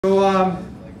So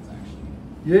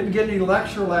you didn't get any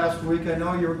lecture last week. I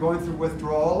know you were going through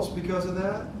withdrawals because of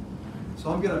that.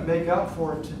 So I'm going to make up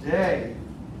for it today.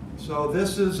 So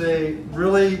this is a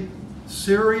really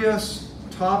serious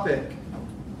topic.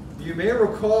 You may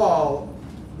recall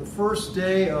the first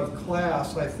day of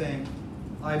class, I think,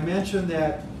 I mentioned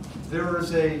that there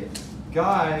is a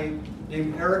guy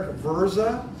named Eric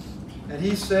Verza, and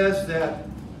he says that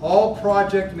all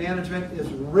project management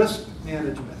is risk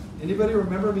management. Anybody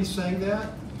remember me saying that?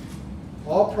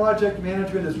 All project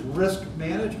management is risk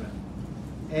management.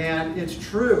 And it's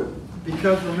true,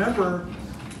 because remember,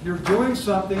 you're doing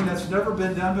something that's never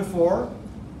been done before,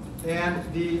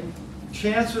 and the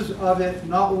chances of it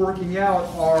not working out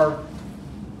are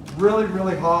really,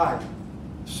 really high.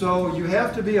 So you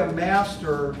have to be a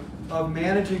master of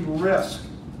managing risk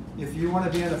if you want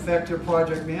to be an effective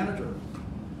project manager.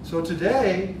 So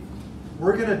today,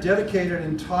 we're going to dedicate an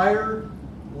entire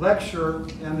lecture,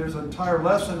 and there's an entire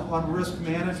lesson on risk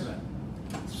management.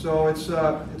 So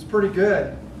it's pretty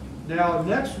good. Now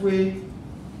next week,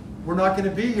 we're not going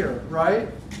to be here, right?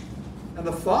 And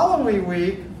the following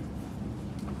week,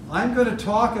 I'm going to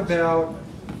talk about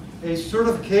a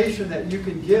certification that you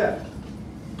can get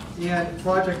in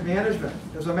project management.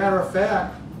 As a matter of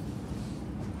fact,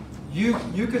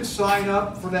 you could sign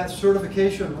up for that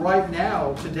certification right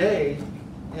now, today,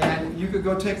 and you could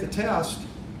go take the test.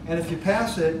 And if you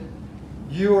pass it,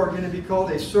 you are going to be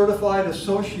called a certified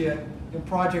associate in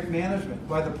project management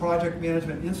by the Project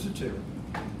Management Institute.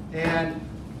 And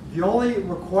the only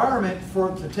requirement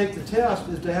to take the test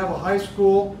is to have a high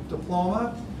school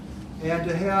diploma and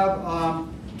to have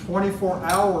 24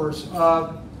 hours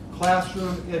of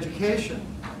classroom education,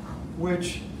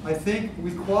 which I think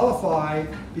we qualify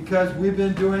because we've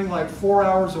been doing like 4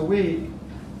 hours a week,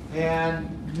 and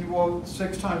you will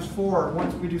 6 times 4.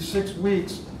 Once we do 6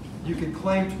 weeks, you can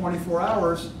claim 24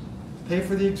 hours, pay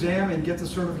for the exam, and get the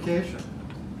certification.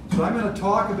 So I'm going to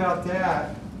talk about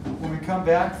that when we come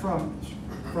back from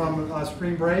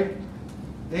spring break.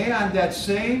 And that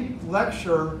same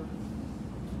lecture,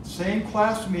 same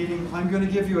class meeting, I'm going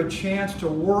to give you a chance to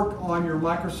work on your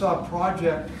Microsoft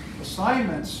project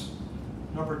assignments,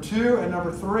 number 2 and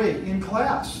number 3, in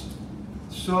class.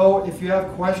 So if you have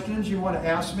questions you want to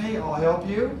ask me, I'll help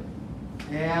you.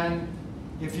 And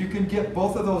if you can get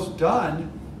both of those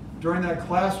done during that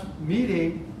class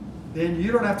meeting, then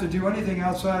you don't have to do anything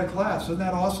outside of class. Isn't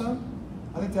that awesome?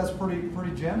 I think that's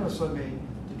pretty generous of me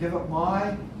to give up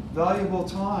my valuable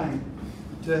time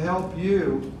to help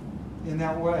you in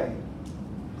that way.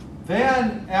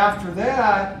 Then after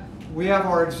that, we have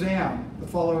our exam the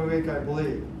following week, I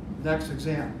believe, next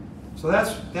exam. So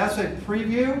that's a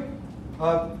preview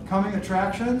of coming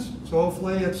attractions. So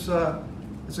hopefully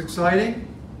it's exciting.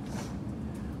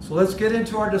 So let's get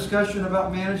into our discussion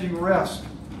about managing risk.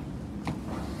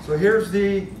 So here's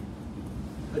the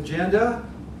agenda.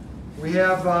 We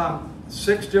have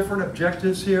 6 different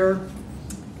objectives here.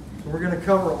 So we're going to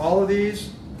cover all of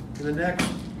these in the next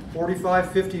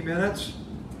 45, 50 minutes.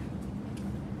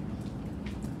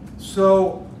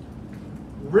 So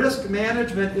risk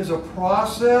management is a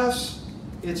process.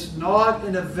 It's not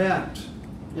an event.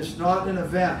 It's not an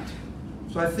event.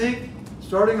 So I think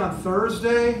starting on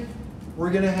Thursday, we're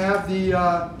going to have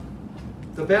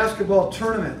the basketball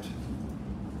tournament,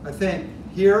 I think,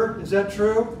 here. Is that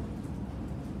true?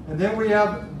 And then we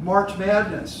have March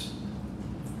Madness.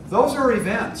 Those are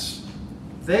events.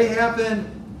 They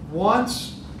happen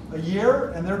once a year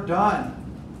and they're done.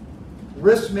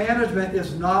 Risk management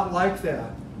is not like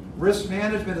that. Risk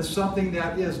management is something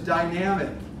that is dynamic.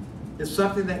 It's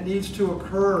something that needs to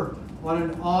occur on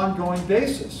an ongoing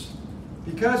basis.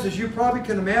 Because as you probably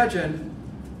can imagine,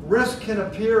 risk can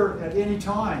appear at any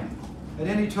time,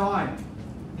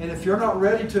 And if you're not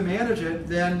ready to manage it,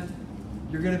 then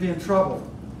you're going to be in trouble.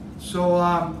 So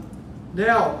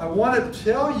now I want to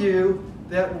tell you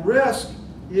that risk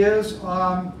is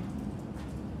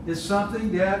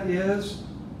something that is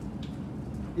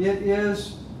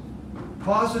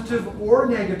positive or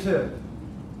negative.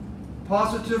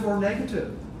 Positive or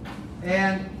negative.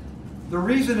 And the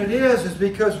reason it is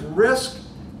because risk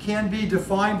can be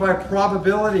defined by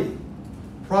probability.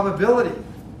 Probability.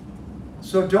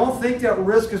 So don't think that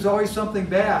risk is always something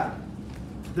bad.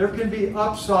 There can be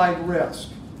upside risk.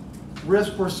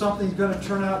 Risk where something's going to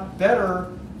turn out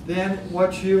better than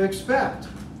what you expect.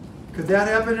 Could that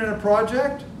happen in a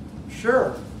project?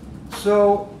 Sure.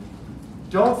 So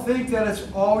don't think that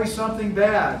it's always something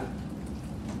bad.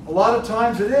 A lot of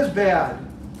times it is bad,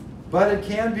 but it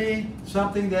can be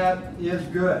something that is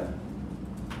good.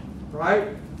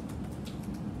 Right?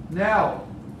 Now,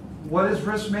 what is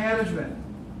risk management?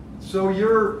 So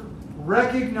you're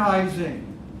recognizing.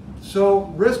 So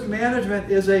risk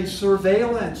management is a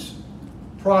surveillance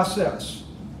process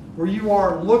where you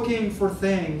are looking for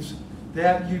things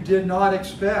that you did not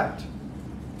expect.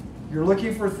 You're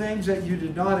looking for things that you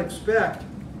did not expect,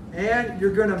 and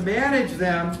you're going to manage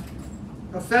them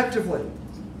effectively.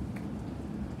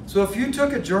 So if you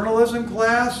took a journalism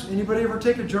class, anybody ever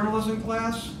take a journalism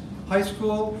class? High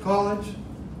school, college?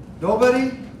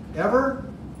 Nobody? Ever?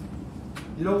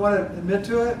 You don't want to admit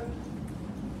to it?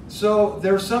 So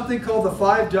there's something called the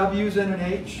 5 W's and an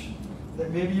H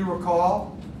that maybe you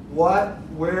recall. What,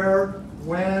 where,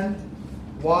 when,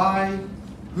 why,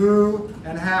 who,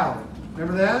 and how.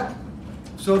 Remember that?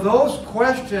 So those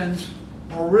questions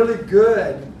are really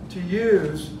good to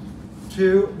use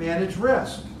to manage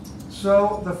risk.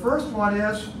 So the first one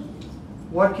is,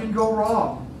 what can go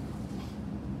wrong?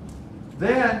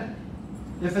 Then,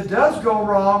 if it does go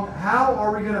wrong, how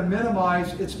are we going to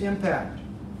minimize its impact?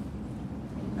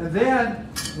 And then,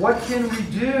 what can we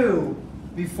do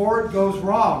before it goes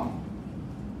wrong?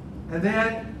 And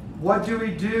then, what do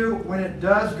we do when it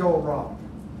does go wrong?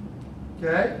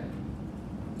 Okay?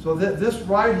 So this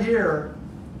right here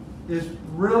is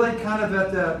really kind of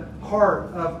at the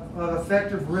heart of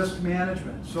effective risk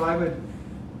management. So I would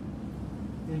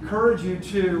encourage you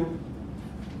to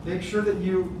make sure that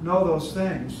you know those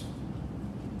things.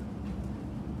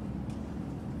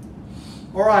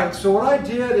 All right, so what I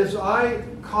did is I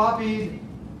copied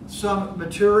some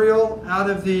material out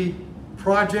of the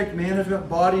Project Management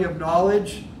Body of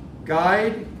Knowledge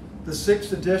Guide, the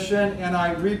 6th edition, and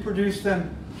I reproduced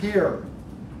them here.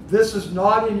 This is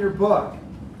not in your book,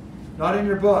 but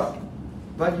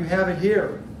you have it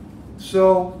here.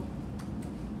 So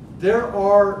there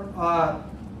are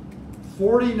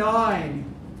 49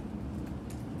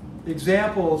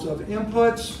 examples of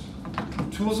inputs,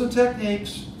 tools and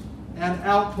techniques, and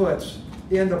outputs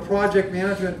in the Project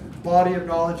Management Body of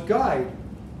Knowledge Guide.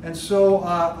 And so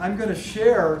I'm going to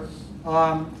share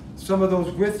some of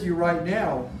those with you right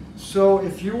now. So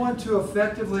if you want to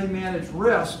effectively manage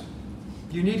risk,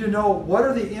 you need to know what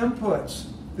are the inputs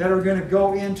that are going to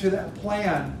go into that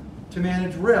plan to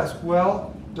manage risk.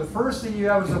 Well, the first thing you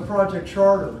have is a project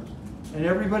charter. And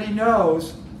everybody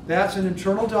knows that's an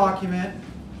internal document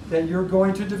that you're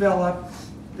going to develop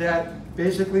that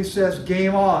basically says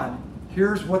game on.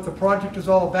 Here's what the project is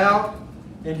all about,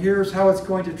 and here's how it's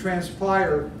going to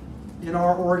transpire in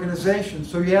our organization.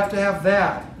 So you have to have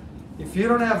that. If you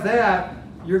don't have that,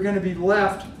 you're going to be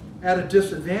left at a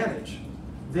disadvantage.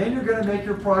 Then you're going to make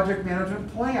your project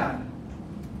management plan.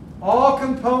 All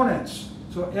components,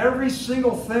 so every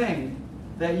single thing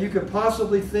that you could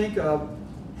possibly think of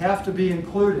have to be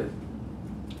included.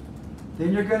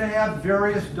 Then you're going to have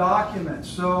various documents.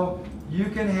 So you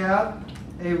can have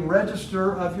a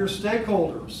register of your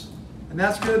stakeholders. And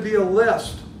that's going to be a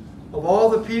list of all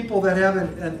the people that have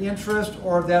an interest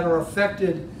or that are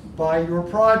affected by your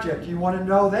project. You want to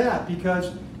know that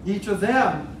because each of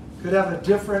them could have a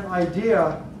different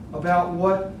idea about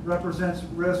what represents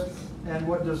risk and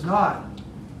what does not.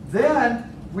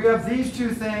 Then we have these two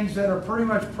things that are pretty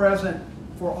much present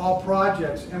for all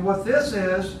projects. And what this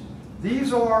is,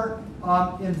 these are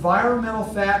environmental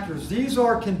factors. These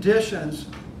are conditions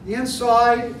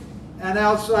inside and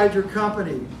outside your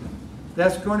company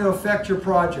that's going to affect your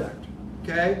project.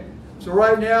 Okay? So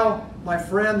right now, my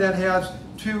friend that has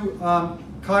 2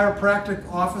 chiropractic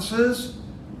offices,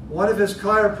 one of his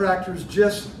chiropractors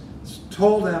just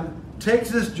told him, take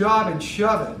this job and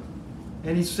shove it.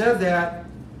 And he said that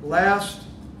last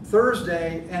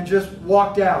Thursday and just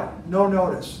walked out, no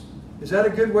notice. Is that a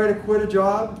good way to quit a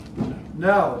job?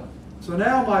 No. So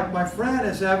now my friend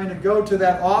is having to go to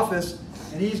that office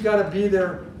and he's got to be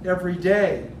there every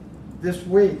day this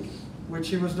week, which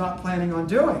he was not planning on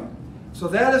doing. So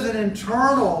that is an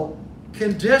internal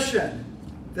condition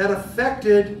that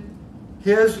affected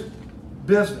his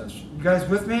business. You guys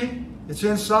with me? It's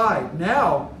inside.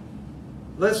 Now,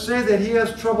 let's say that he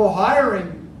has trouble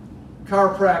hiring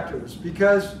chiropractors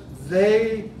because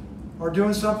they are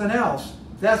doing something else.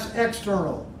 That's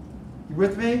external. You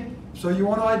with me? So you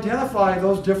want to identify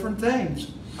those different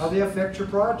things, how they affect your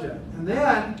project. And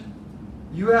then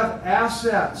you have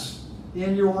assets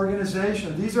in your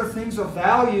organization. These are things of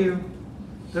value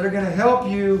that are going to help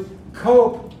you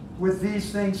cope with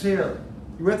these things here.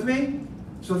 You with me?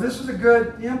 So this is a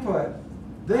good input.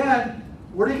 Then,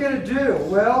 what are you going to do?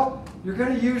 Well, you're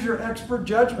going to use your expert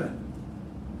judgment.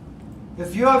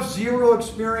 If you have 0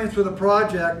 experience with a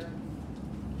project,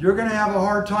 you're going to have a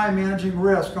hard time managing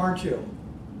risk, aren't you?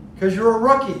 Because you're a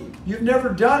rookie. You've never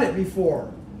done it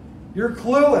before. You're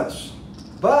clueless.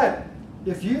 But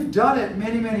if you've done it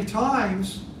many, many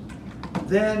times,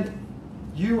 then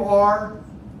you are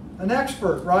an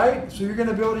expert, right? So you're going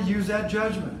to be able to use that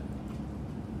judgment.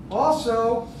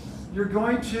 Also, you're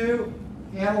going to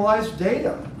analyze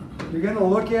data. You're going to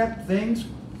look at things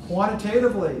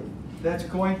quantitatively that's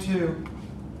going to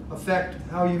affect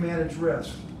how you manage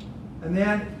risk. And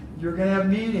then you're going to have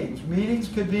meetings. Meetings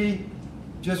could be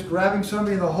just grabbing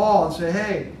somebody in the hall and say,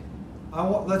 hey,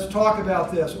 let's talk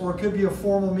about this. Or it could be a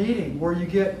formal meeting where you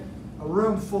get a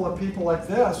room full of people like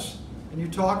this and you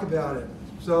talk about it.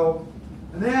 So,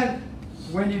 and then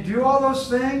when you do all those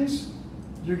things,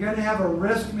 you're going to have a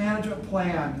risk management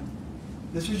plan.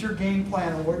 This is your game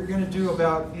plan on what you're going to do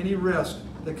about any risk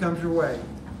that comes your way.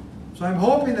 So I'm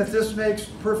hoping that this makes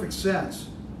perfect sense.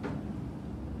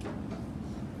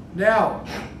 Now,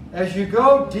 as you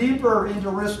go deeper into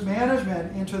risk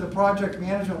management, into the project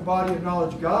management body of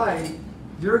knowledge guide,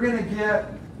 you're going to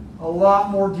get a lot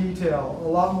more detail, a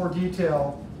lot more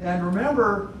detail. And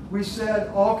remember, we said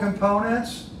all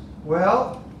components.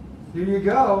 Well, here you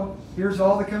go. Here's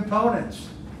all the components.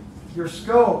 Your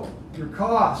scope, your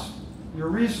cost, your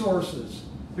resources.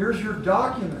 Here's your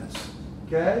documents,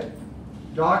 okay?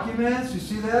 Documents, you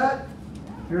see that?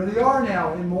 Here they are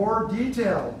now in more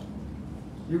detail.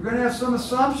 You're going to have some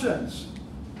assumptions.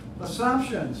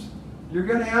 Assumptions. You're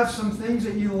going to have some things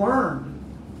that you learned.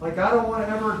 Like, I don't want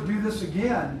to ever do this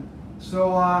again.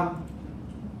 So,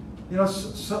 you know,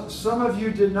 some of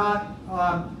you did not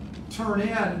turn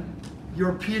in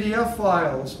your PDF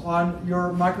files on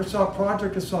your Microsoft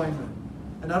project assignment.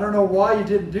 And I don't know why you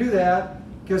didn't do that,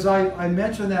 because I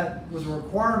mentioned that was a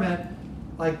requirement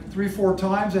like 3-4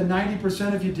 times, and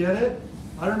 90% of you did it.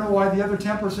 I don't know why the other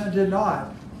 10% did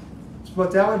not.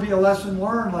 But that would be a lesson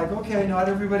learned, like, okay, not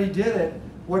everybody did it.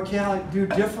 What can I do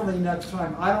differently next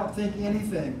time? I don't think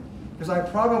anything, because I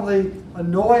probably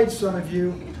annoyed some of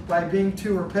you by being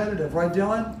too repetitive. Right,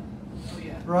 Dylan? Oh,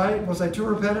 yeah. Right? Was I too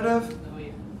repetitive? Oh,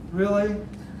 yeah. Really?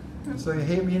 So you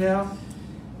hate me now?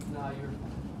 No, you're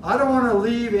fine. I don't want to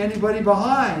leave anybody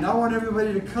behind. I want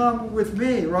everybody to come with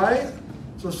me, right?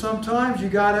 So sometimes you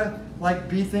got to, like,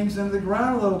 beat things into the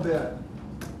ground a little bit.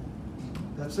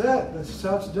 That's it. That's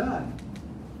how it's done.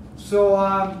 So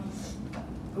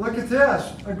look at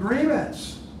this.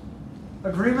 Agreements.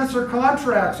 Agreements are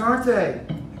contracts, aren't they?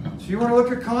 So you want to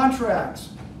look at contracts.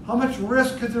 How much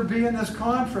risk could there be in this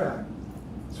contract?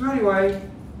 So anyway,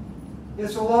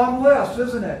 it's a long list,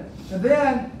 isn't it? And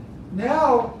then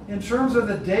now, in terms of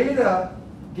the data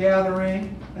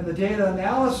gathering and the data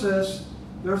analysis,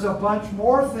 there's a bunch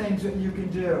more things that you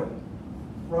can do,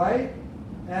 right?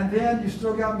 And then you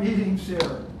still got meetings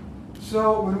here.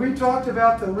 So when we talked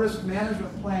about the risk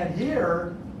management plan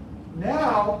here,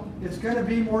 now it's going to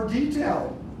be more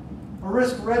detailed. A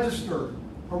risk register.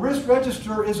 A risk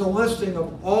register is a listing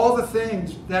of all the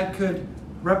things that could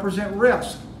represent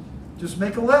risk. Just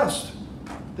make a list.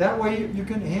 That way you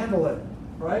can handle it,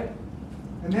 right?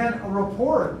 And then a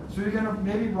report. So you're going to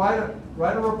maybe write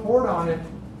a report on it.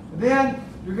 And then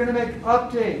you're going to make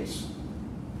updates.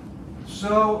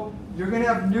 So you're going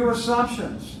to have new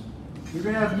assumptions. You're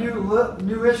going to have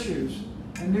new issues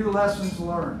and new lessons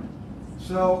learned.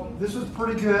 So this is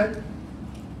pretty good.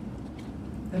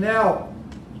 And now,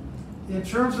 in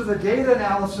terms of the data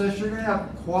analysis, you're going to have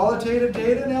qualitative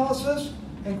data analysis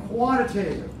and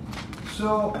quantitative.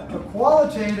 So the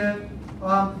qualitative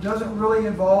doesn't really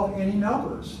involve any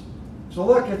numbers. So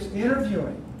look, it's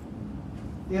interviewing.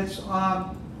 It's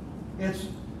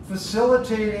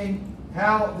facilitating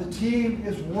how the team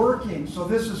is working. So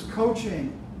this is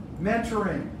coaching,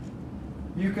 mentoring.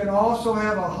 You can also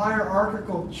have a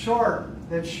hierarchical chart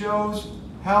that shows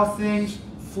how things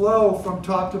flow from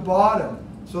top to bottom.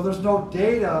 So there's no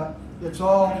data, it's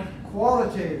all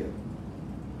qualitative.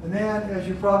 And then, as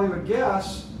you probably would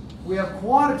guess, we have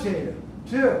quantitative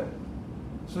too.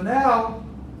 So now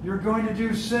you're going to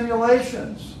do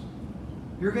simulations.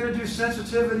 You're going to do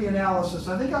sensitivity analysis.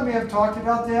 I think I may have talked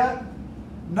about that.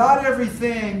 Not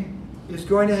everything is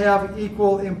going to have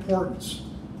equal importance.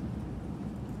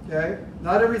 Okay?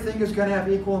 Not everything is going to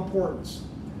have equal importance.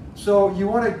 So you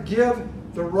want to give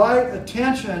the right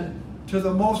attention to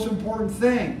the most important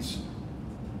things.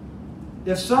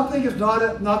 If something is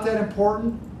not that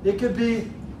important, it could be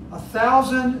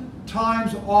 1,000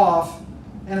 times off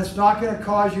and it's not going to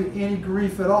cause you any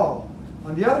grief at all.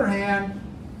 On the other hand,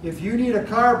 if you need a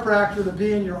chiropractor to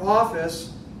be in your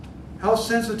office, how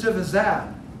sensitive is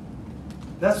that?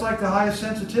 That's like the highest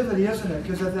sensitivity, isn't it?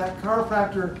 Because if that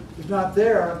chiropractor is not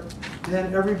there,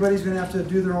 then everybody's going to have to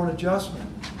do their own adjustment.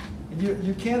 And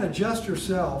you can't adjust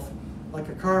yourself like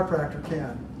a chiropractor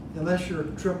can, unless you're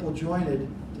triple jointed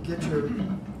to get your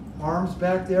arms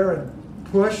back there and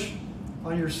push.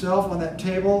 on yourself on that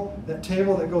table that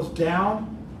goes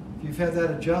down, if you've had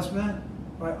that adjustment,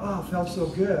 right? Oh, it felt so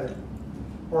good.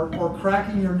 Or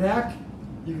cracking your neck,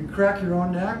 you can crack your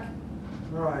own neck.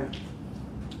 All right.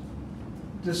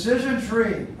 Decision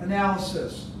tree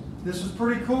analysis. This is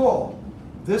pretty cool.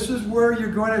 This is where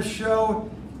you're going to show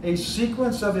a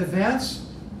sequence of events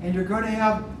and you're going to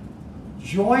have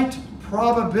joint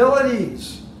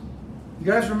probabilities. You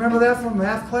guys remember that from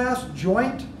math class?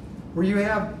 Joint, where you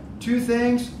have 2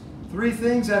 things, 3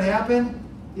 things that happen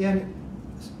in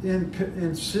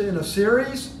a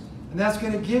series, and that's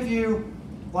going to give you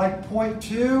like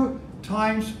 0.2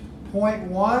 times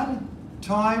 0.1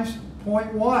 times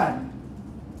 0.1,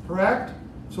 correct?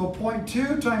 So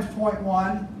 0.2 times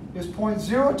 0.1 is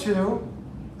 0.02,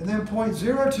 and then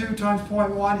 0.02 times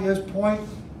 0.1 is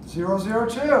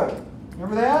 0.002.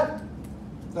 Remember that?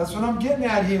 That's what I'm getting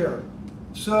at here.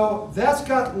 So that's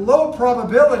got low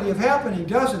probability of happening,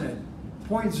 doesn't it?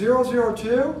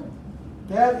 0.002,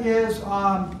 that is 2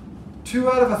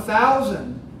 out of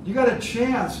 1,000. You got a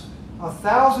chance.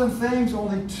 1,000 things,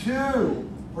 only 2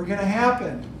 are going to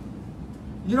happen.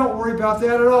 You don't worry about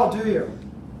that at all, do you?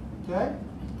 Okay?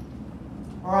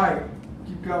 All right,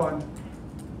 keep going.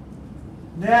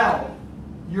 Now,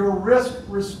 your risk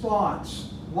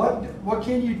response. What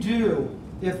can you do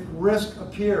if risk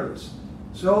appears?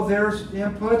 So there's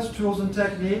inputs, tools and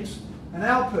techniques, and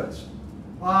outputs.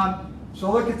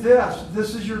 So look at this.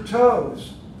 This is your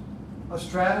toes. A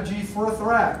strategy for a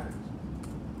threat.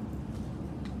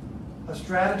 A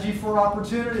strategy for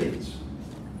opportunities.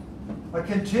 A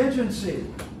contingency.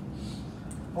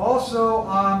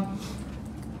 Also,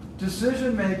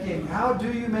 decision making. How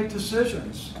do you make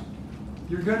decisions?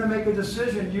 You're going to make a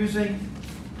decision using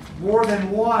more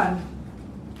than one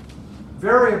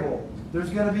variable. There's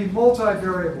going to be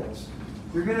multi-variables.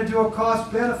 You're going to do a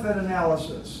cost-benefit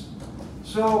analysis.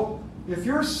 So if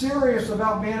you're serious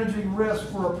about managing risk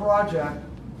for a project,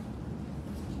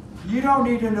 you don't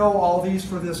need to know all these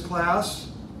for this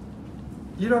class.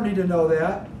 You don't need to know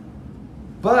that.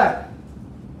 But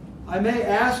I may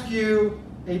ask you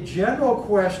a general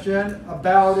question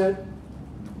about it,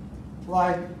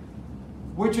 like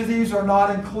which of these are not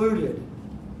included.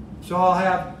 So I'll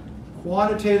have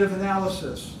quantitative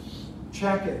analysis.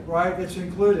 Check it, right? It's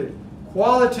included.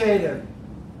 Qualitative,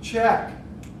 check.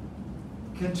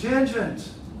 Contingent,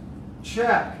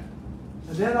 check.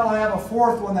 And then I'll have a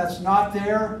 4th one that's not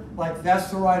there, like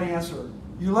that's the right answer.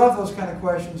 You love those kind of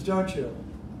questions, don't you?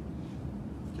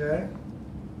 Okay?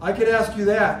 I could ask you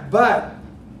that, but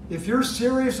if you're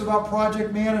serious about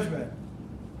project management,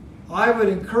 I would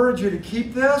encourage you to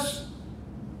keep this,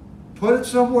 put it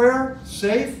somewhere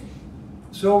safe,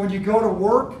 so when you go to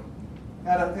work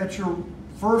at your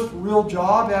first real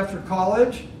job after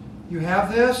college, you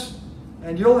have this,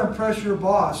 and you'll impress your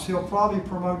boss. He'll probably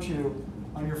promote you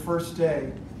on your first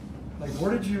day. Like,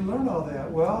 where did you learn all that?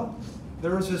 Well,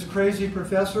 there was this crazy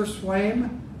professor,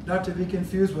 Swain, not to be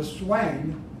confused with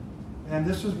Swain, and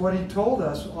this is what he told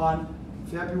us on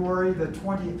February the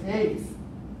 28th,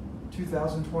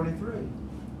 2023.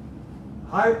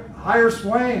 Hire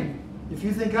Swain. If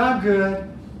you think I'm good,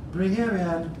 bring him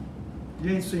in.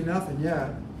 You ain't seen nothing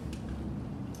yet.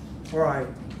 All right,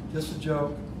 just a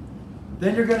joke.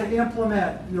 Then you're going to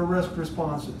implement your risk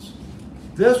responses.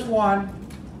 This one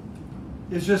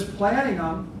is just planning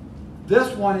them.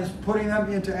 This one is putting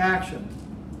them into action.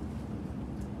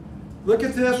 Look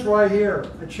at this right here,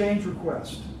 a change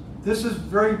request. This is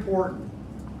very important,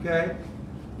 okay?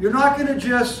 You're not going to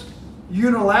just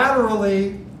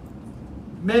unilaterally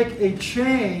make a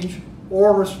change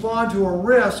or respond to a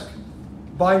risk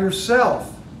by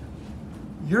yourself.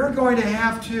 You're going to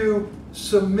have to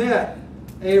submit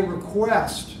a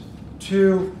request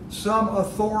to some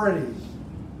authority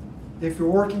if you're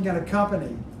working at a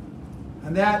company.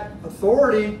 And that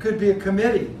authority could be a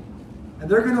committee. And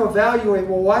they're going to evaluate,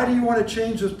 well, why do you want to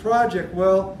change this project?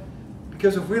 Well,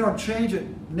 because if we don't change it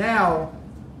now,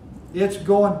 it's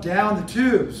going down the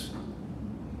tubes.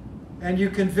 And you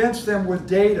convince them with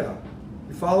data.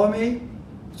 You follow me?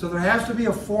 So there has to be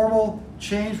a formal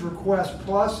change request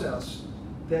process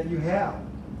that you have.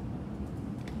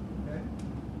 Okay?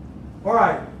 All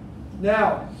right.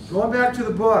 Now, going back to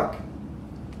the book,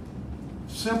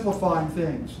 simplifying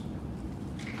things,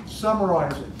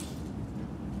 summarizing.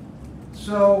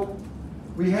 So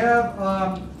we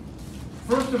have,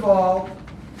 first of all,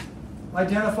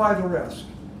 identify the risk.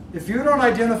 If you don't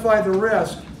identify the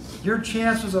risk, your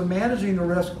chances of managing the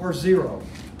risk are 0.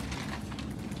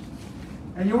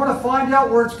 And you want to find out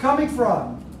where it's coming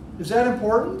from. Is that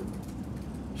important?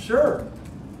 Sure.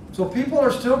 So people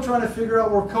are still trying to figure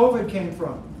out where COVID came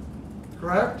from,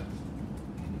 correct?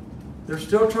 They're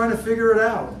still trying to figure it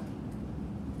out.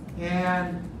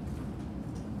 And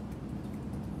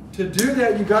to do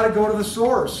that, you got to go to the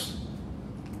source.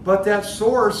 But that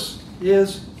source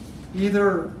is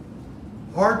either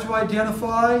hard to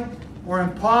identify or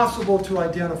impossible to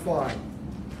identify.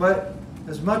 But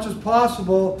as much as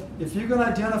possible, if you can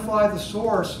identify the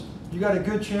source, you got a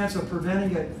good chance of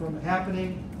preventing it from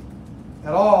happening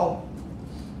at all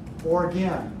or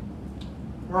again.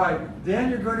 Right, then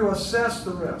you're going to assess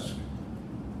the risk.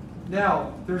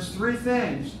 Now, there's three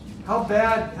things. How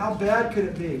bad could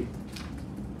it be?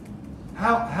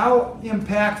 How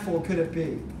impactful could it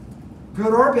be?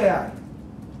 Good or bad?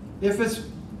 If it's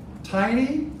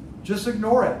tiny, just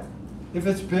ignore it. If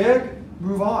it's big,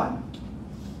 move on.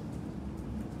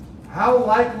 How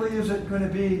likely is it going to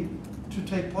be to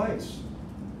take place?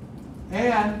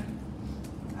 And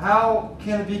how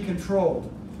can it be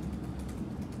controlled?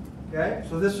 Okay,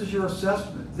 so this is your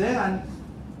assessment. Then,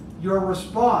 your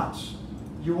response.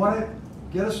 You want to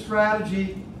get a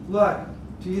strategy, look,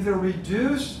 to either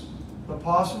reduce the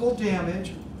possible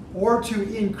damage or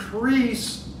to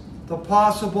increase the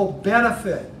possible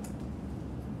benefit.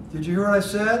 Did you hear what I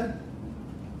said?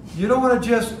 You don't want to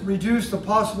just reduce the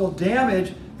possible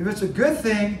damage. If it's a good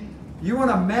thing, you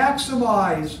want to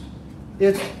maximize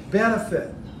its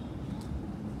benefit.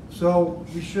 So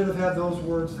we should have had those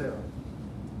words there.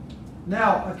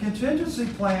 Now, a contingency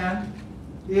plan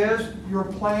is your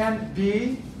plan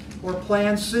B or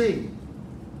plan C.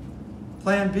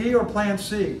 Plan B or plan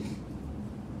C.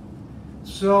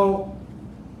 So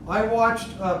I watched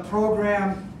a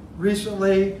program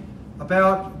recently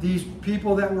about these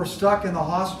people that were stuck in the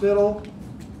hospital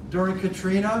during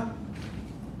Katrina.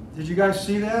 Did you guys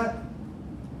see that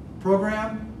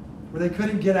program where they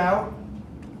couldn't get out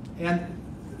and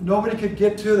nobody could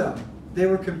get to them? They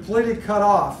were completely cut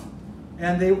off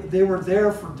and they were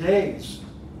there for days.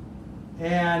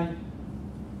 And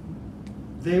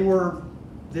they were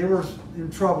in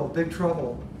trouble, big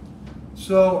trouble.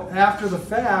 So after the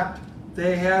fact,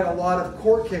 they had a lot of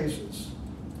court cases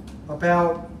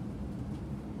about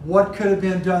what could have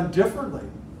been done differently.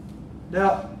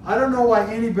 Now, I don't know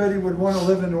why anybody would want to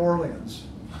live in New Orleans.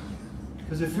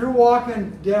 Because if you're walking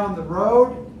down the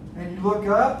road and you look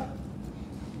up,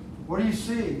 what do you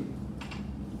see?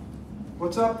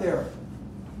 What's up there?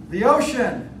 The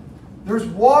ocean. There's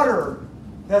water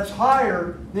that's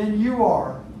higher than you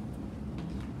are.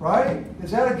 Right?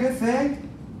 Is that a good thing?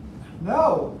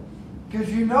 No. Because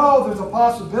you know there's a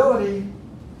possibility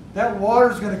that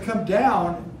water's going to come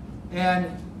down and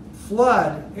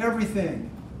flood everything.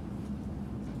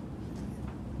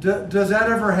 Does that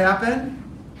ever happen?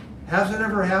 Has it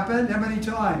ever happened? How many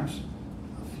times?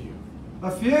 A few.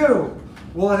 A few.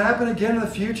 Will it happen again in the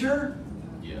future?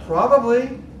 Yeah.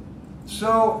 Probably.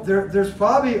 So there's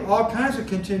probably all kinds of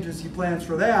contingency plans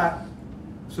for that.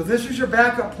 So this is your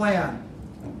backup plan.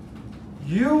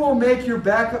 You will make your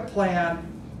backup plan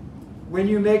when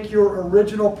you make your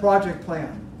original project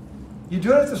plan. You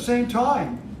do it at the same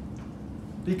time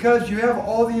because you have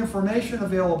all the information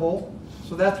available,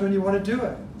 so that's when you want to do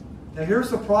it. Now here's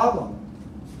the problem.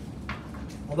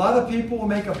 A lot of people will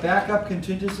make a backup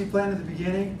contingency plan at the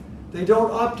beginning. They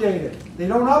don't update it. They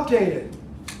don't update it.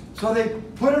 So they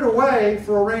put it away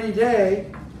for a rainy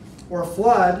day or a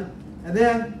flood, and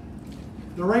then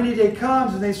the rainy day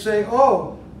comes and they say,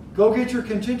 oh, go get your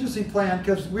contingency plan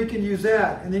because we can use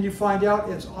that. And then you find out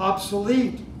it's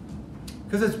obsolete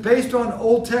because it's based on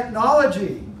old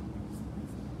technology.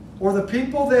 Or the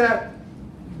people that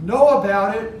know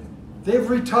about it, they've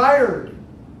retired.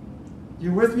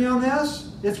 You with me on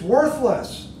this? It's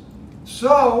worthless.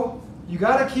 So you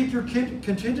got to keep your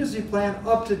contingency plan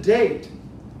up to date.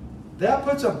 That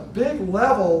puts a big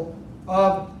level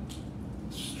of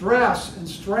stress and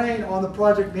strain on the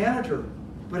project manager.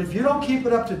 But if you don't keep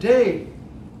it up to date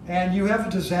and you have a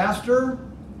disaster,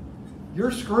 you're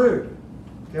screwed.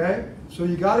 Okay? So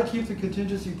you got to keep the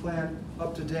contingency plan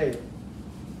up to date.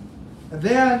 And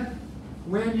then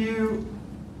when you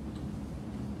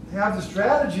have the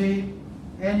strategy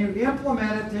and you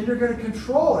implement it, then you're going to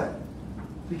control it.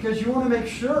 Because you want to make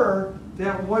sure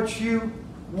that what you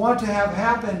want to have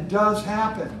happen does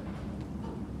happen.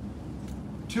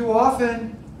 Too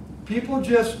often, people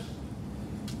just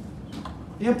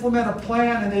implement a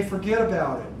plan and they forget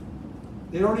about it.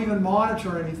 They don't even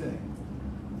monitor anything.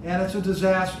 And it's a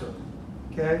disaster.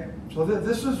 Okay? So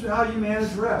this is how you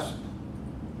manage risk.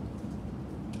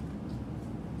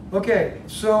 Okay,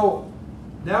 so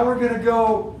now we're going to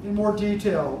go in more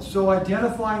detail. So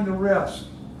identifying the risk.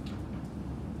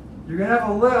 You're going to have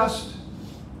a list,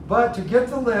 but to get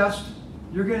the list,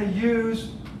 you're going to use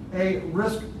a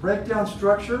risk breakdown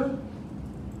structure.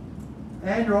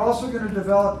 And you're also going to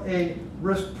develop a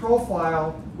risk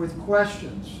profile with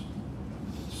questions.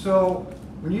 So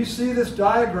when you see this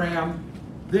diagram,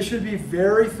 this should be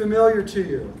very familiar to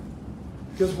you.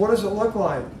 Because what does it look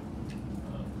like?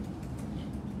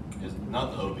 It's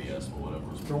not the OBS, but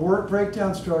whatever. The work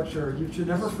breakdown structure. You should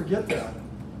never forget that.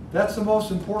 That's the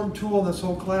most important tool in this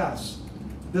whole class.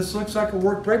 This looks like a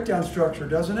work breakdown structure,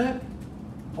 doesn't it?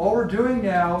 All we're doing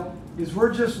now is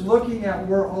we're just looking at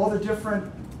where all the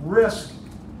different risk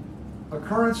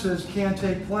occurrences can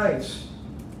take place.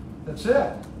 That's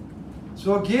it.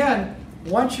 So again,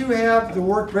 once you have the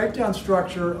work breakdown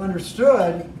structure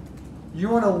understood, you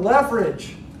want to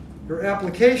leverage your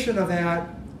application of that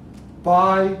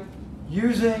by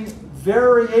using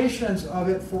variations of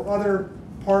it for other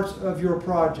parts of your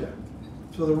project.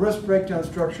 So the risk breakdown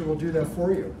structure will do that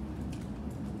for you.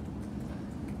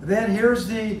 Then here's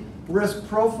the risk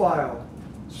profile.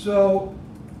 So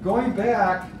going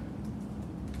back,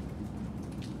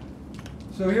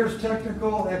 so here's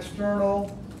technical,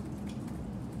 external,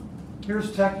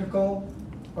 here's technical,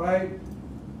 right?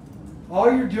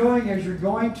 All you're doing is you're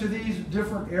going to these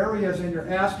different areas and you're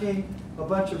asking a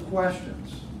bunch of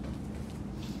questions.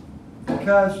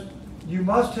 Because you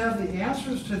must have the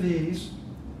answers to these,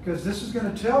 because this is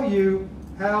going to tell you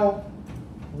how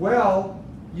well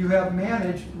you have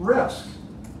managed risk.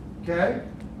 Okay?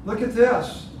 Look at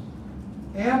this.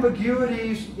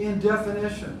 Ambiguities in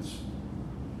definitions.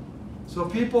 So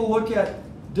people look at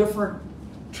different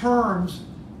terms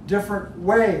different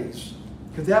ways.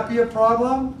 Could that be a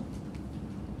problem?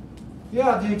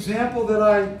 Yeah, the example that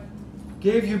I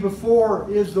gave you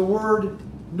before is the word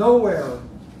nowhere.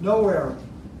 Nowhere.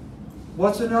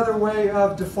 What's another way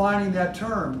of defining that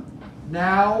term?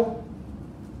 Now,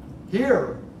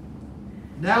 here.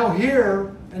 Now,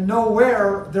 here and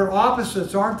nowhere, they're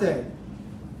opposites, aren't they?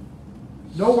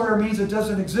 Nowhere means it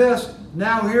doesn't exist.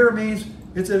 Now, here means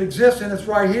it exists and it's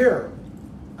right here.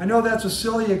 I know that's a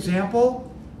silly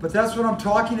example, but that's what I'm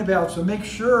talking about. So make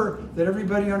sure that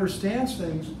everybody understands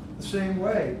things the same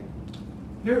way.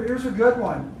 Here's a good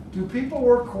one. Do people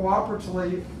work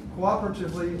cooperatively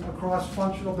across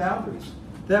functional boundaries?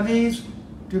 That means,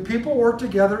 do people work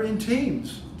together in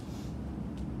teams?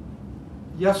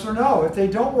 Yes or no? If they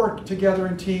don't work together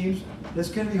in teams, it's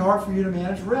going to be hard for you to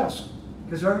manage risk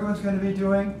because everyone's going to be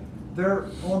doing their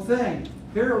own thing.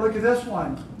 Here, look at this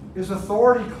one. Is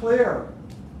authority clear?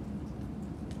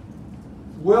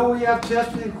 Will we have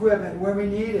testing equipment when we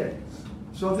need it?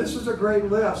 So this is a great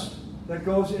list that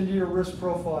goes into your risk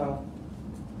profile.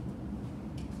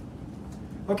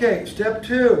 Okay, step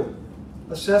 2,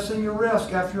 assessing your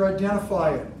risk after you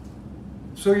identify it.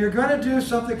 So you're going to do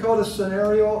something called a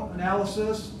scenario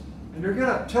analysis, and you're going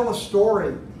to tell a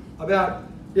story about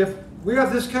if we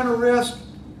have this kind of risk,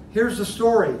 here's the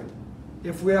story.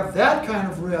 If we have that kind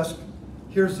of risk,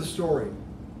 here's the story.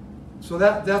 So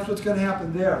that's what's going to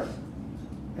happen there.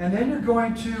 And then you're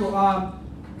going to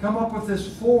come up with this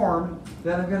form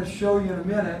that I'm going to show you in a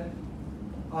minute.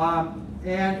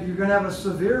 And you're going to have a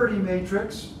severity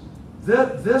matrix.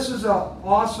 This is an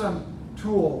awesome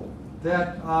tool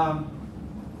that I'll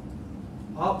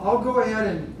go ahead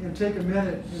and take a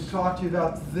minute and talk to you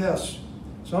about this.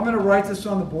 So I'm going to write this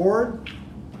on the board.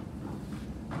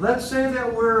 Let's say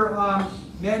that we're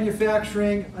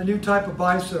manufacturing a new type of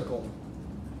bicycle.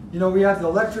 You know, we have the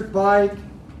electric bike,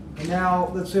 and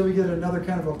now let's say we get another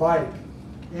kind of a bike.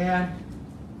 And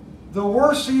the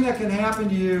worst thing that can happen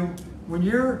to you when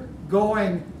you're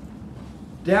going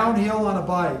downhill on a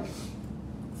bike,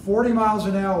 40 miles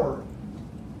an hour,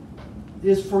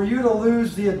 is for you to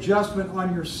lose the adjustment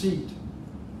on your seat.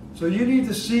 So you need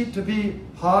the seat to be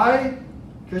high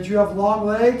because you have long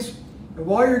legs. And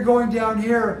while you're going down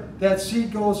here, that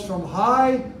seat goes from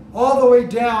high all the way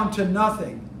down to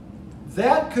nothing.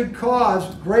 That could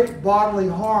cause great bodily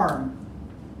harm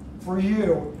for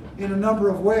you in a number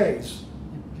of ways.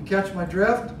 You catch my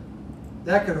drift?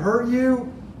 That could hurt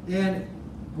you in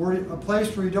a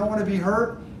place where you don't want to be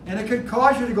hurt, and it could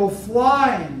cause you to go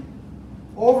flying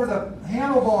over the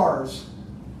handlebars.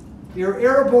 You're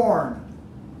airborne,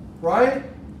 right?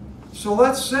 So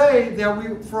let's say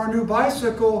that for a new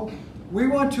bicycle, we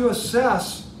want to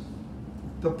assess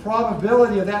the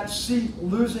probability of that seat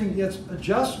losing its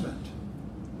adjustment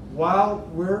while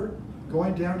we're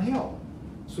going downhill.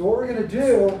 So what we're going to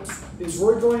do is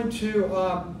we're going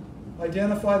to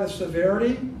identify the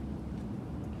severity.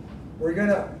 We're going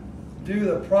to do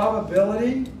the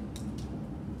probability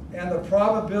and the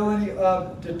probability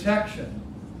of detection.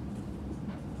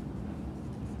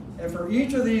 And for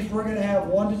each of these, we're going to have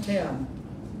 1 to 10.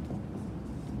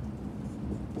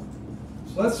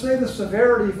 So let's say the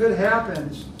severity, if it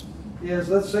happens, is,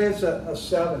 let's say it's a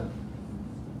 7.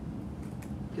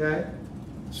 Okay?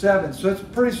 7. So it's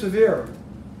pretty severe.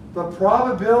 The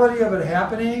probability of it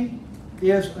happening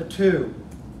is a 2.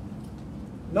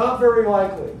 Not very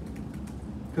likely.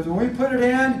 Because when we put it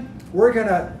in, we're going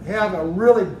to have a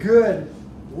really good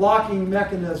locking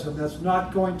mechanism that's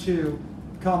not going to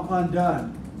come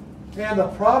undone. And the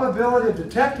probability of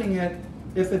detecting it,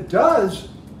 if it does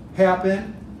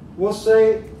happen, we'll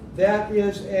say that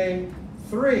is a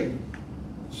 3.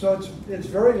 So it's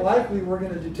very likely we're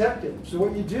going to detect it. So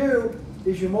what you do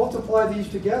is you multiply these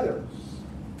together.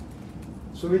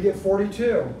 So we get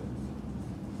 42.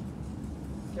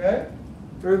 Okay?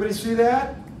 Everybody see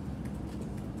that?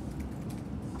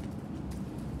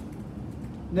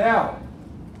 Now,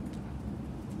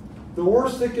 the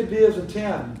worst that could be is a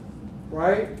 10,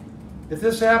 right? If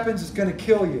this happens, it's going to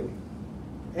kill you.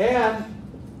 And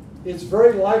it's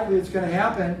very likely it's going to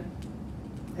happen.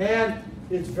 And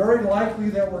it's very likely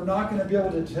that we're not going to be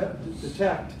able to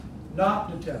detect.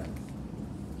 Not detect.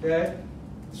 Okay?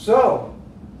 So,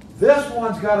 this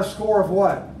one's got a score of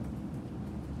what?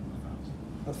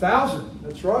 1,000.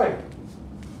 That's right.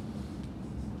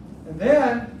 And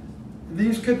then,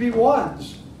 these could be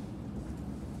 1s.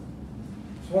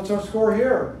 So what's our score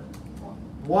here?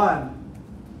 1.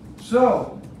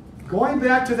 So, going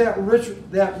back to that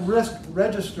risk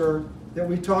register that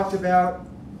we talked about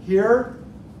here,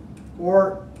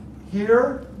 or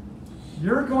here,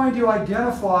 you're going to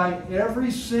identify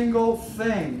every single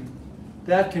thing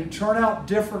that can turn out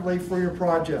differently for your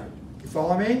project. You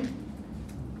follow me?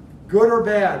 Good or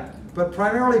bad, but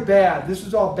primarily bad. This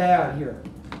is all bad here.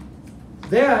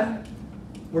 Then,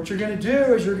 what you're going to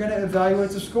do is you're going to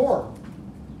evaluate the score.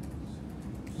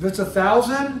 If it's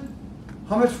 1,000,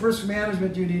 how much risk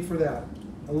management do you need for that?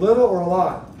 A little or a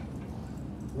lot?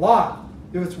 Lot.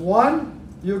 If it's 1,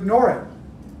 you ignore it.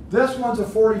 This one's a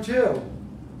 42.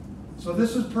 So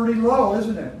this is pretty low,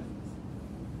 isn't it?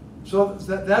 So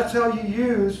that's how you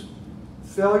use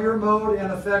failure mode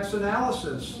and effects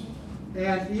analysis.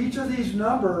 And each of these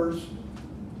numbers,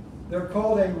 they're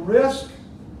called a risk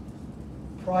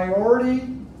priority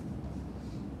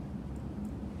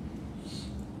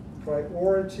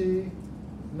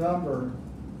number.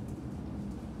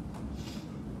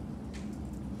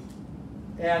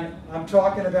 And I'm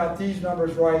talking about these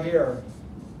numbers right here.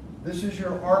 This is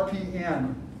your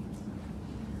RPN,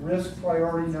 risk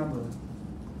priority number.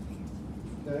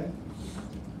 Okay?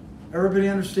 Everybody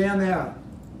understand that?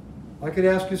 I could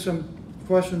ask you some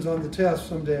questions on the test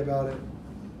someday about it.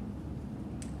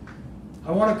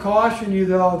 I want to caution you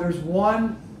though, there's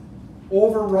one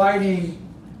overriding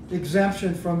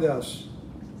exemption from this.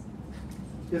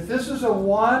 If this is a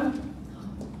 1,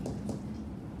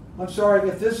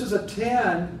 if this is a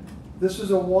 10, this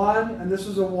is a 1, and this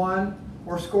is a 1,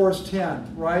 our score is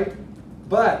 10, right?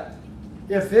 But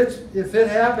if it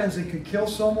happens, it could kill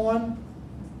someone,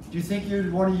 do you think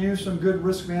you'd want to use some good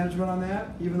risk management on that,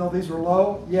 even though these are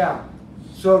low? Yeah.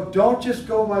 So don't just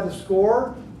go by the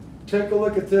score. Take a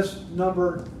look at this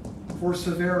number for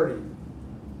severity.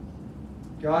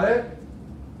 Got it?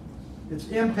 It's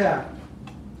impact.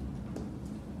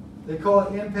 They call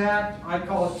it impact, I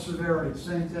call it severity,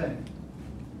 same thing.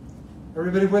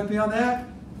 Everybody with me on that?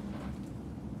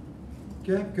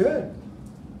 Okay, good.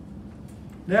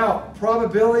 Now,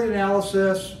 probability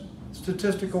analysis,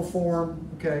 statistical form,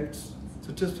 okay,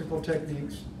 statistical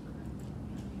techniques.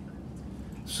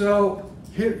 So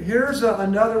here's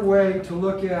another way to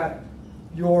look at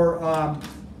your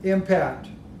impact.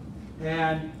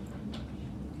 And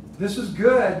this is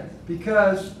good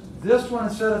because this one,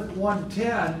 instead of 1 to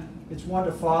 10, it's 1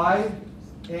 to 5.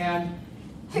 And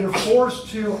you're forced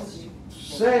to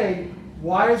say,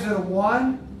 why is it a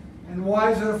 1 and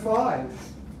why is it a 5?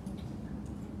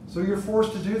 So you're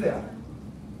forced to do that.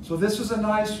 So this is a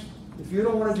nice, if you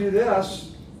don't want to do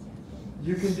this,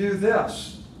 you can do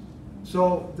this.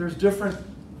 So there's different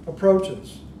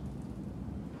approaches.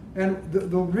 And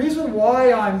the reason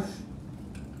why I'm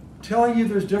telling you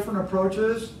there's different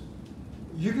approaches,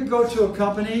 you can go to a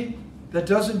company that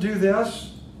doesn't do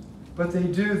this, but they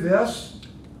do this,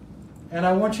 and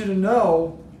I want you to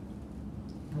know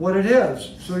what it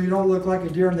is so you don't look like a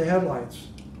deer in the headlights.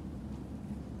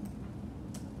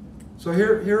 So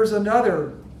here's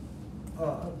another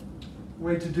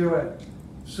way to do it.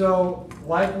 So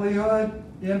likelihood,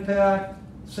 impact,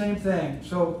 same thing.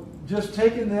 So just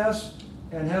taking this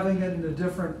and having it in a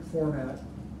different format.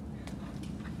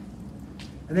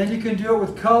 And then you can do it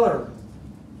with color.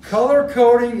 Color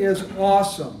coding is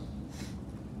awesome.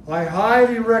 I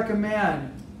highly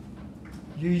recommend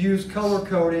you use color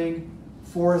coding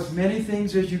for as many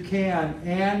things as you can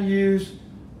and use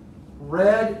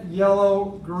red,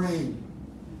 yellow, green.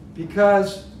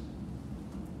 Because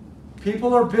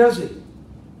people are busy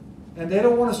and they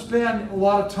don't want to spend a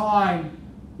lot of time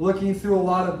looking through a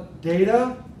lot of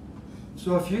data.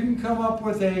 So if you can come up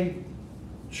with a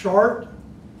chart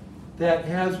that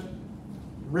has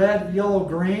red, yellow,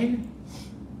 green,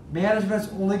 management's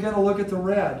only going to look at the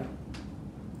red.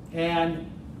 And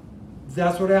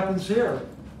that's what happens here.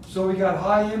 So we got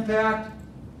high impact,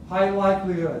 high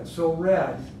likelihood, so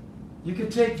red. You can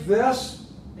take this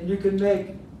and you can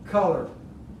make color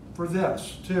for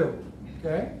this too,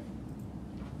 okay?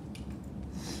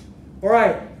 All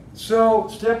right, so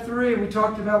step 3, we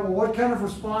talked about, well, what kind of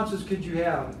responses could you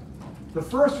have? The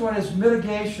first one is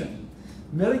mitigation.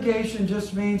 Mitigation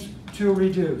just means to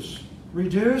reduce.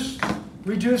 Reduce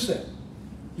it.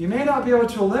 You may not be able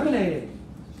to eliminate it,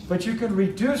 but you can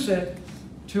reduce it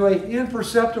to an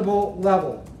imperceptible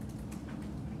level.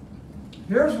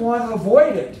 Here's one,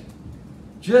 avoid it.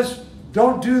 Just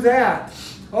don't do that.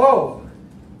 Oh,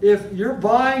 if you're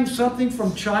buying something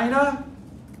from China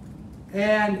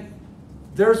and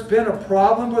there's been a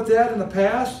problem with that in the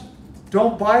past,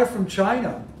 don't buy it from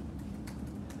China.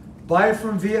 Buy it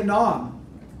from Vietnam.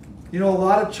 You know, a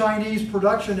lot of Chinese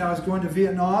production now is going to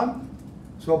Vietnam,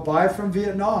 so buy it from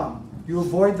Vietnam. You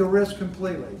avoid the risk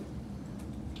completely.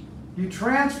 You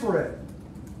transfer it.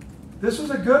 This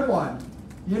is a good one.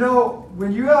 You know,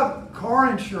 when you have car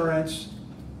insurance,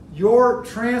 you're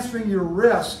transferring your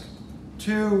risk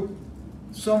to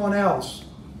someone else.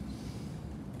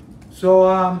 So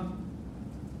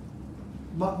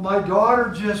my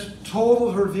daughter just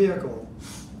totaled her vehicle,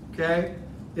 okay?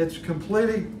 It's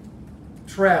completely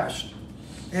trashed.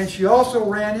 And she also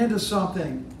ran into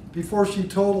something before she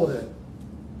totaled it.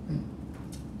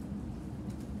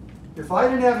 If I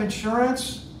didn't have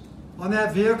insurance on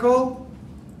that vehicle,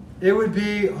 it would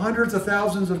be hundreds of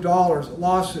thousands of dollars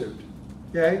lawsuit,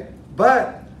 okay?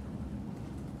 But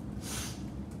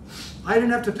I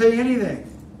didn't have to pay anything.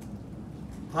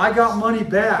 I got money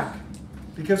back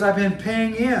because I've been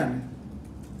paying in.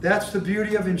 That's the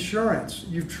beauty of insurance.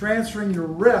 You're transferring your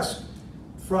risk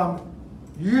from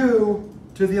you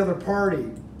to the other party.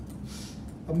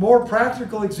 A more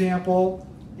practical example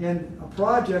in a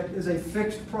project is a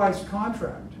fixed price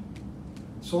contract.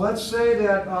 So let's say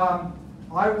that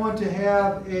I want to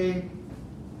have a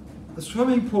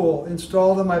swimming pool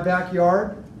installed in my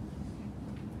backyard,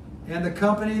 and the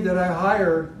company that I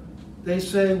hired, they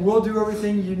say, we'll do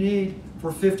everything you need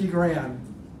for 50 grand.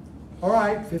 All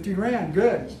right, 50 grand,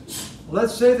 good.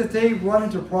 Let's say that they run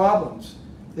into problems.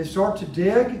 They start to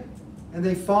dig and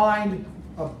they find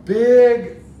a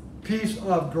big piece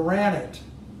of granite.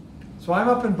 So I'm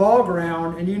up in Ball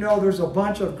Ground, and you know there's a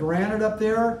bunch of granite up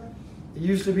there. It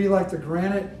used to be like the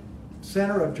granite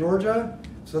center of Georgia.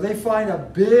 So they find a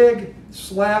big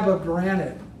slab of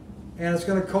granite, and it's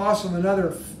going to cost them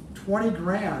another 20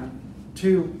 grand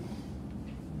to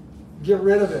get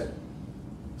rid of it.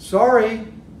 Sorry,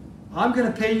 I'm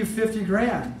going to pay you 50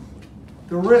 grand.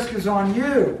 The risk is on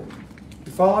you.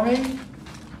 You follow me?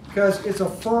 Because it's a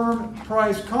firm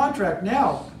price contract.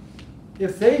 Now,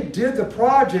 if they did the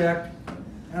project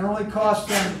and it only cost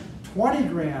them 20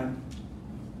 grand,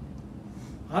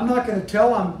 I'm not going to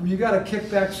tell them, you got to kick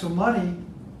back some money.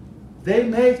 They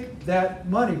make that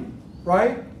money,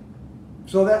 right?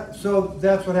 So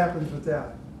that's what happens with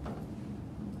that.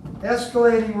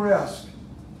 Escalating risk.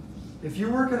 If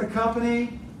you work in a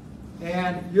company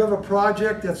and you have a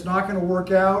project that's not going to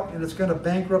work out and it's going to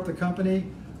bankrupt the company,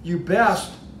 you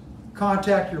best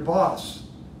contact your boss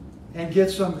and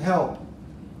get some help.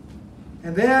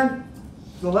 And then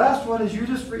the last one is you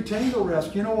just retain the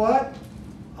risk. You know what?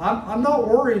 I'm not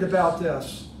worried about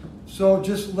this, so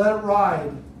just let it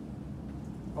ride.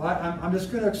 I'm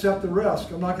just going to accept the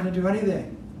risk. I'm not going to do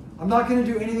anything. I'm not going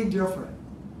to do anything different.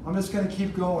 I'm just going to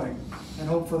keep going and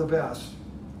hope for the best.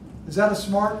 Is that a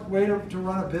smart way to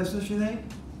run a business, you think?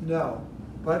 No.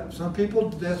 But some people,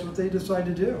 that's what they decide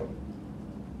to do.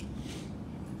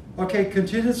 Okay,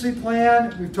 contingency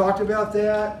plan, we've talked about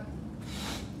that.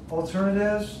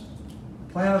 Alternatives,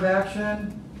 plan of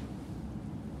action.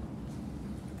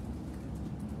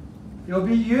 It'll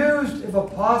be used if a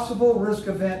possible risk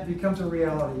event becomes a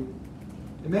reality.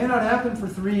 It may not happen for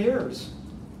 3 years.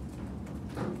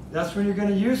 That's when you're going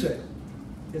to use it.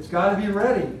 It's got to be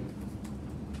ready.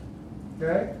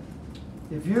 Okay?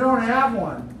 If you don't have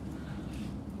one,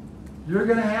 you're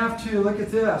going to have to, look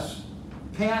at this,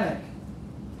 panic.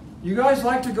 You guys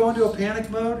like to go into a panic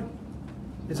mode?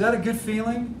 Is that a good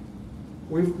feeling?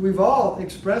 We've all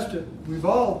expressed it. We've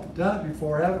all done it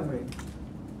before, haven't we?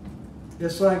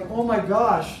 It's like, oh my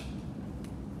gosh,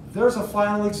 there's a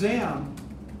final exam,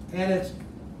 and it's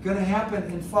going to happen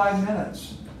in 5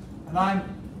 minutes. And I'm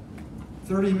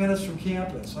 30 minutes from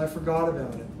campus. I forgot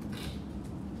about it.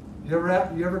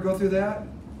 You ever go through that?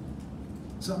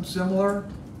 Something similar?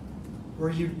 Where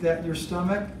your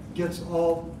stomach gets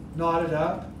all knotted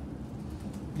up?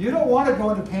 You don't want to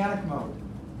go into panic mode.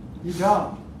 You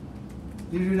don't.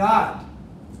 You do not.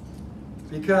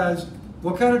 Because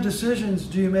what kind of decisions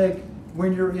do you make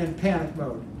when you're in panic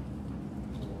mode?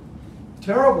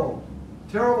 Terrible.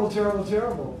 Terrible, terrible,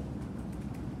 terrible.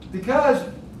 Because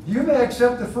you may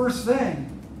accept the first thing.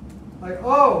 Like,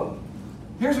 oh,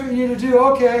 here's what you need to do.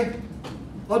 Okay,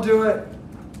 I'll do it.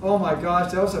 Oh my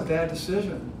gosh, that was a bad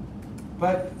decision.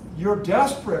 But you're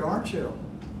desperate, aren't you?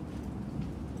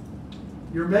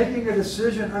 You're making a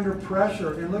decision under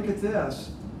pressure. And look at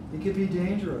this. It could be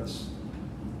dangerous.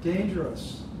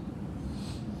 Dangerous.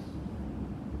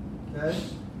 Okay?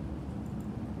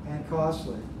 And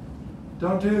costly.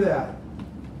 Don't do that.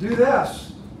 Do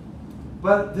this.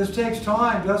 But this takes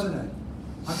time, doesn't it?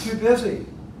 I'm too busy.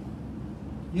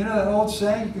 You know that old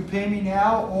saying, you can pay me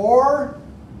now or,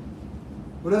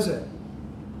 what is it?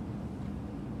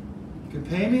 You can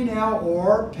pay me now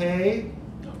or pay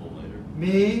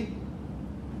me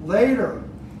later.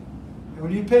 And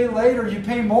when you pay later, you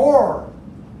pay more.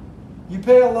 You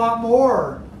pay a lot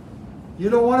more. You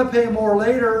don't want to pay more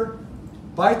later.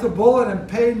 Bite the bullet and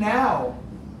pay now.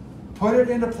 Put it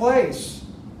into place.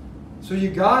 So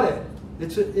you got it.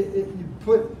 You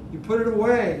put it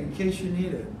away in case you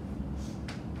need it.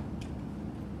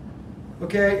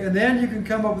 Okay, and then you can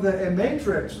come up with a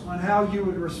matrix on how you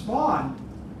would respond.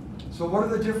 So what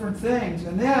are the different things?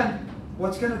 And then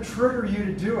what's going to trigger you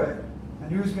to do it?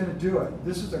 And who's going to do it?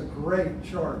 This is a great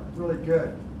chart, really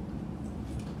good.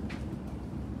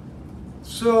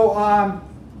 So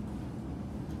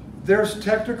there's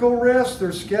technical risk,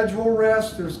 there's schedule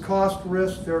risk, there's cost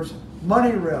risk, there's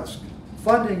money risk,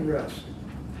 funding risk.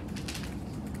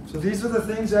 So these are the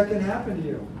things that can happen to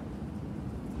you.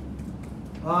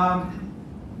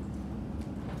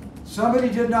 Somebody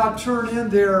did not turn in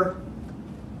their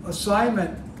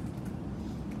assignment.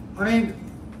 I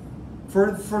mean,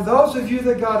 for those of you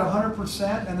that got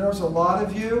 100%, and there was a lot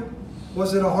of you,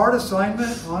 was it a hard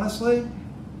assignment, honestly?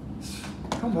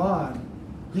 Come on.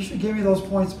 You should give me those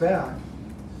points back.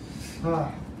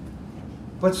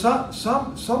 But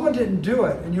someone didn't do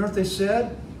it, and you know what they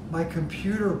said? My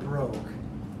computer broke.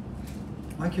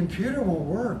 My computer won't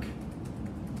work.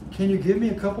 Can you give me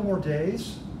a couple more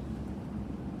days?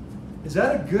 Is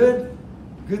that a good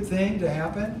thing to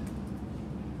happen?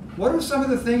 What are some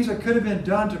of the things that could have been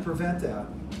done to prevent that?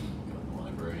 Go to the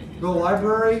library. Go to the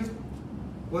library.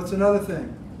 What's another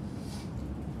thing?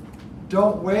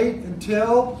 Don't wait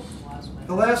until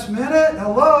the last minute.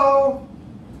 Hello?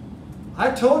 I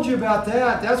told you about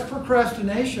that. That's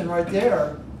procrastination right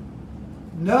there.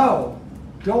 No.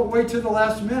 Don't wait till the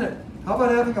last minute. How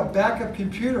about having a backup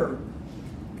computer?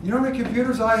 You know how many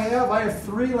computers I have? I have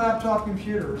 3 laptop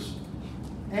computers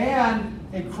and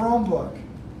a Chromebook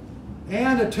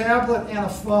and a tablet and a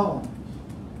phone.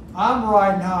 I'm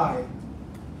riding high.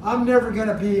 I'm never going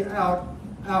to be out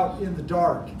in the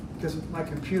dark because my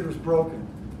computer's broken.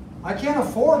 I can't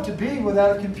afford to be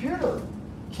without a computer.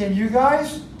 Can you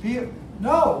guys be?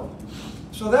 No.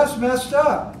 So that's messed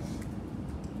up.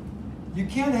 You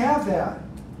can't have that.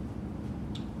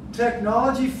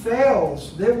 Technology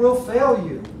fails. They will fail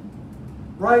you.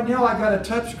 Right now I got a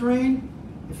touch screen.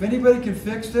 If anybody can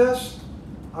fix this,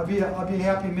 I'll be a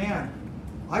happy man.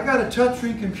 I got a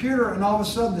touchscreen computer and all of a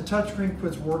sudden the touchscreen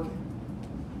quits working.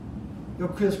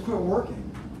 It'll just quit working.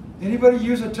 Anybody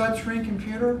use a touchscreen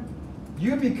computer?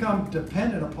 You become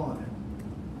dependent upon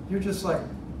it. You're just like,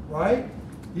 right?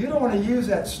 You don't want to use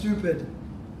that stupid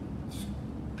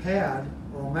pad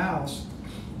or mouse.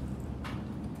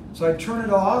 So I turn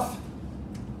it off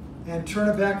and turn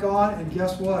it back on, and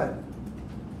guess what?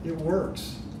 It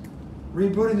works.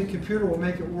 Rebooting the computer will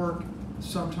make it work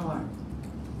sometime.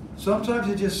 Sometimes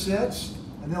it just sits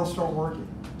and they'll start working.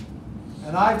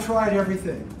 And I've tried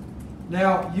everything.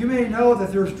 Now, you may know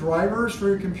that there's drivers for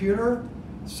your computer,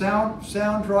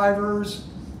 sound drivers,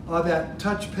 that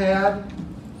touch pad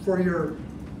for your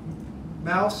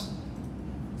mouse.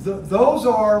 Those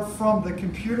are from the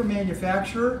computer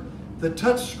manufacturer. The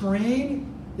touch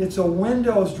screen, it's a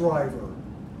Windows driver.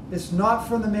 It's not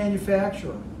from the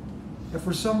manufacturer. And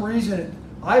for some reason,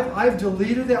 I've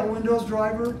deleted that Windows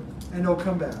driver and it'll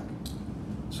come back.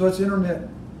 So it's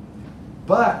intermittent.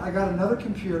 But I got another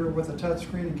computer with a touch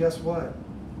screen, and guess what?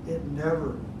 It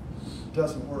never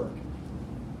doesn't work.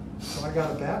 So I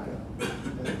got a backup.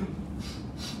 Okay.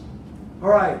 All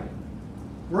right.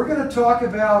 We're going to talk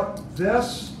about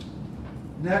this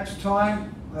next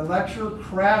time. I lecture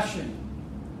crashing.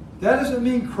 That doesn't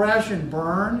mean crash and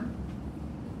burn.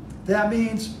 That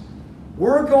means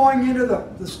we're going into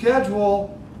the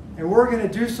schedule and we're going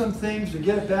to do some things to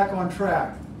get it back on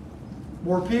track.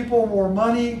 More people, more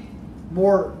money,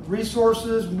 more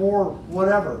resources, more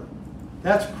whatever.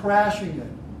 That's crashing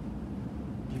it.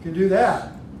 You can do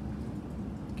that.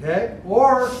 Okay?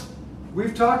 Or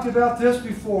we've talked about this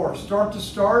before, start to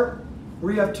start,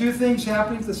 where you have two things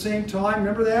happening at the same time.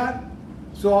 Remember that?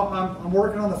 So I'm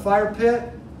working on the fire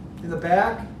pit in the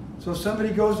back. So if somebody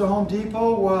goes to Home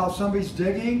Depot while somebody's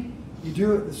digging, you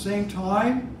do it at the same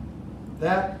time.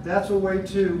 That's a way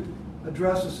to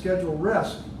address a schedule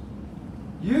risk.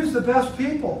 Use the best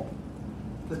people.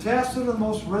 The tasks that are the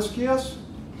most riskiest,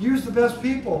 use the best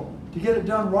people to get it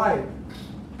done right.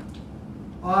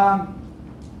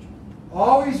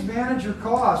 Always manage your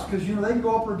costs, because they can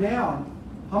go up or down.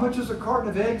 How much is a carton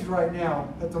of eggs right now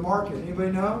at the market?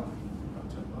 Anybody know? About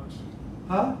 $10.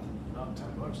 Huh? About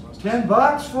 $10 last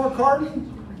 $10 for a carton?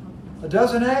 A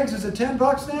dozen eggs, is it $10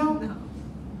 now? No.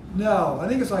 No, I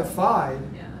think it's like 5.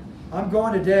 Yeah. I'm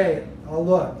going today. I'll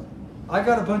look. I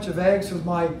got a bunch of eggs because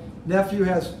my nephew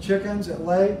has chickens that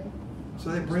lay, so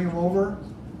they bring them over.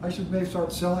 I should maybe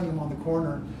start selling them on the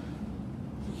corner.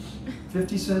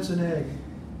 50 cents an egg.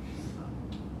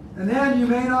 And then you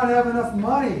may not have enough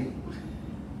money.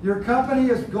 Your company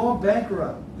is going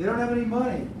bankrupt. They don't have any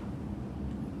money.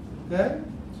 Okay?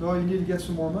 So you need to get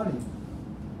some more money.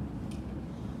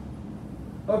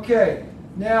 Okay,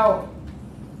 now,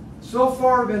 so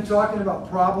far we've been talking about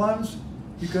problems.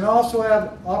 You can also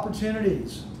have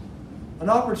opportunities. An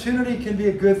opportunity can be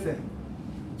a good thing.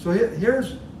 So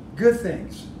here's good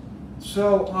things.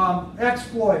 So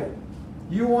exploit.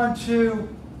 You want to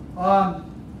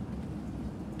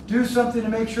do something to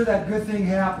make sure that good thing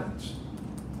happens.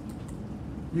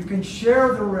 You can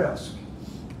share the risk.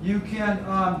 You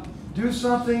can do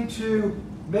something to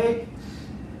make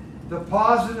the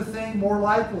positive thing more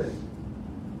likely.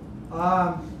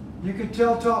 You can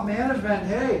tell top management,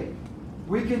 hey,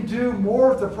 we can do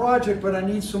more of the project, but I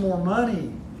need some more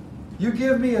money. You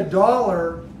give me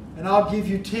 $1 and I'll give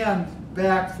you 10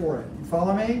 back for it. You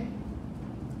follow me?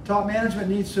 Top management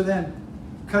needs to then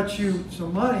cut you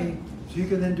some money so you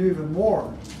can then do even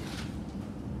more.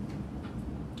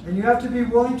 And you have to be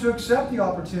willing to accept the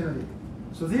opportunity.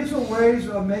 So these are ways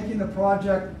of making the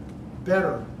project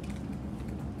better.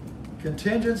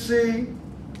 Contingency,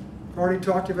 already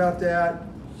talked about that.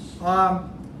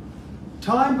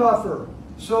 Time buffer.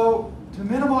 So to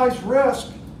minimize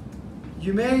risk,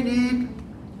 you may need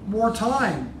more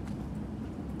time.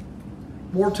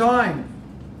 More time.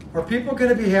 Are people going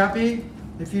to be happy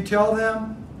if you tell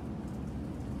them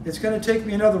it's going to take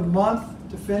me another month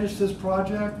to finish this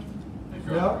project? If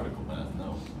you're on the critical path,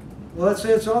 no. Well, let's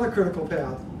say it's on the critical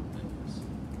path.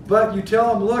 But you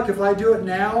tell them, look, if I do it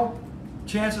now,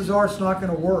 chances are it's not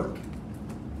going to work.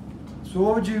 So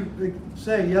what would you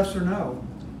say, yes or no?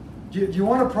 Do you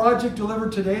want a project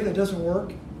delivered today that doesn't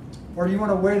work? Or do you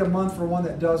want to wait a month for one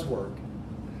that does work?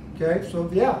 Okay, so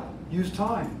yeah, use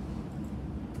time.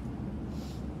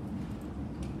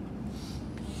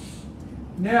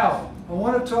 Now, I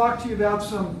want to talk to you about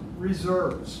some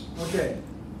reserves. Okay,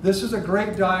 this is a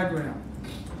great diagram.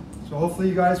 So hopefully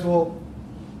you guys will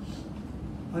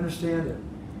understand it.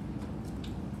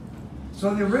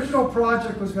 So the original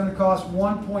project was going to cost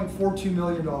 $1.42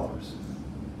 million.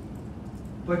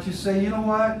 But you say, you know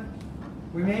what?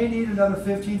 We may need another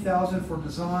 $15,000 for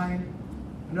design,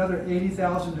 another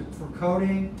 $80,000 for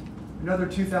coding, another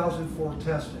 $2,000 for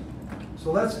testing.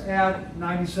 So let's add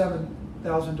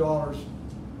 $97,000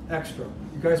 extra.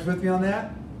 You guys with me on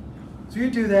that? So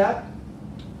you do that.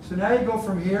 So now you go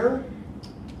from here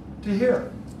to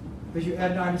here, because you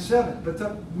add 97. But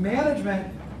the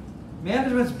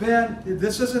management's been,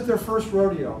 this isn't their first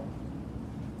rodeo.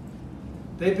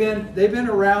 They've been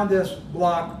around this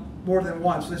block more than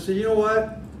once. They said, you know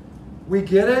what? We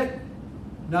get it,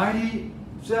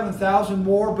 97,000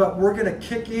 more, but we're going to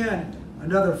kick in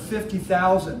another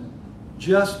 50,000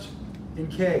 just in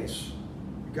case.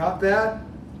 You got that?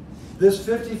 This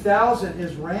 50,000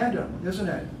 is random, isn't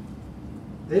it?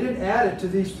 They didn't add it to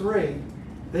these three.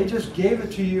 They just gave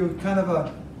it to you kind of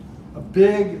a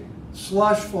big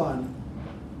slush fund.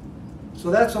 So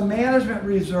that's a management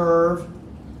reserve.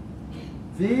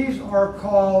 These are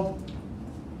called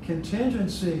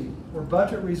contingency or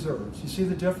budget reserves. You see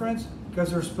the difference?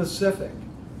 Because they're specific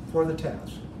for the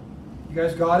task. You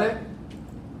guys got it?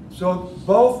 So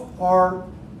both are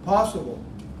possible.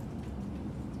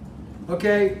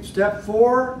 Okay, step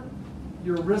 4,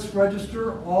 your risk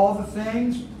register, all the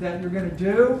things that you're going to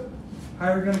do,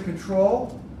 how you're going to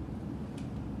control.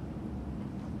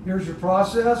 Here's your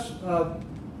process of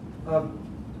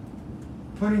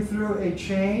putting through a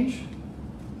change.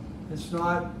 It's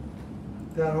not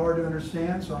that hard to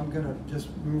understand, so I'm going to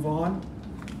just move on.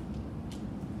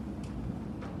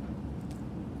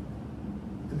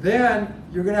 Then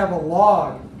you're going to have a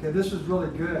log. Okay, this is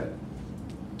really good.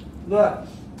 Look,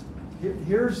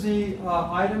 here's the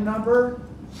item number,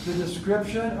 the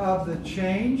description of the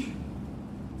change.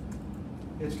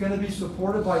 It's going to be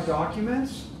supported by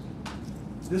documents.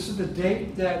 This is the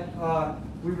date that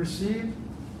we received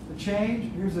the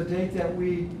change. Here's the date that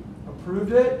we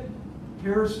approved it.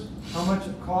 Here's how much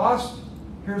it cost.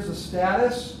 Here's the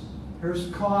status. Here's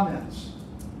comments.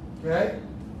 Okay?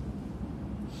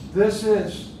 This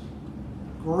is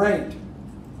great.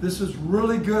 This is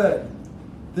really good.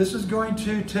 This is going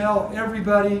to tell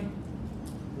everybody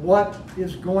what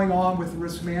is going on with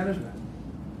risk management.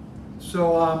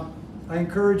 So I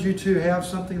encourage you to have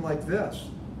something like this.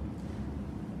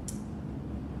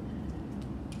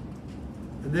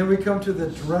 And then we come to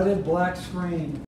the dreaded black screen.